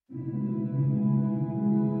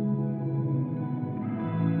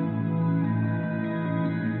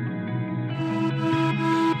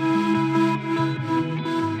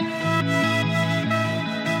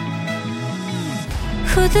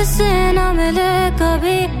से न मिले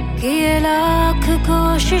कभी, किए लाख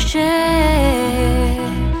कोशिशें,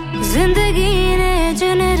 जिंदगी ने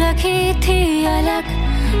चुन रखी थी अलग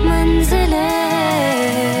मंजिलें।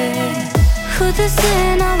 खुद से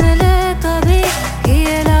न मिले कभी,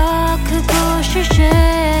 किए लाख कोशिशें,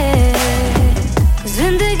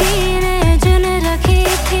 जिंदगी ने चुन रखी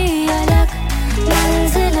थी अलग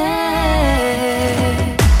मंजिलें।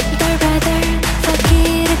 दर बदर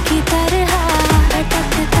फकीर की तरह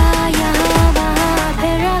अटकता यहाँ वहाँ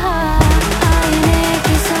फिर रहा, आईने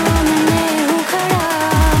के सामने हूँ खड़ा,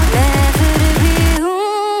 मैं फिर भी हूँ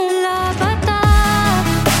लापता।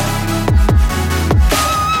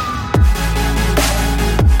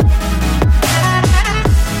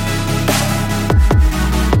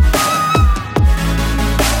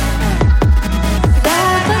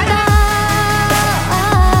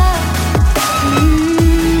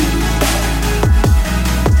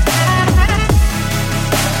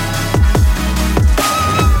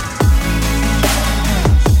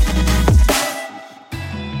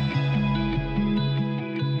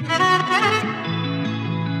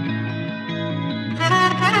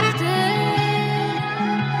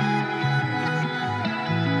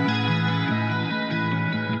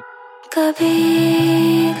 कभी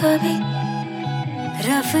कभी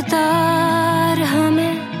रफ्तार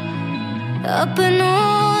हमें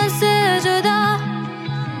अपनों से जुदा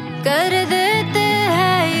कर दे।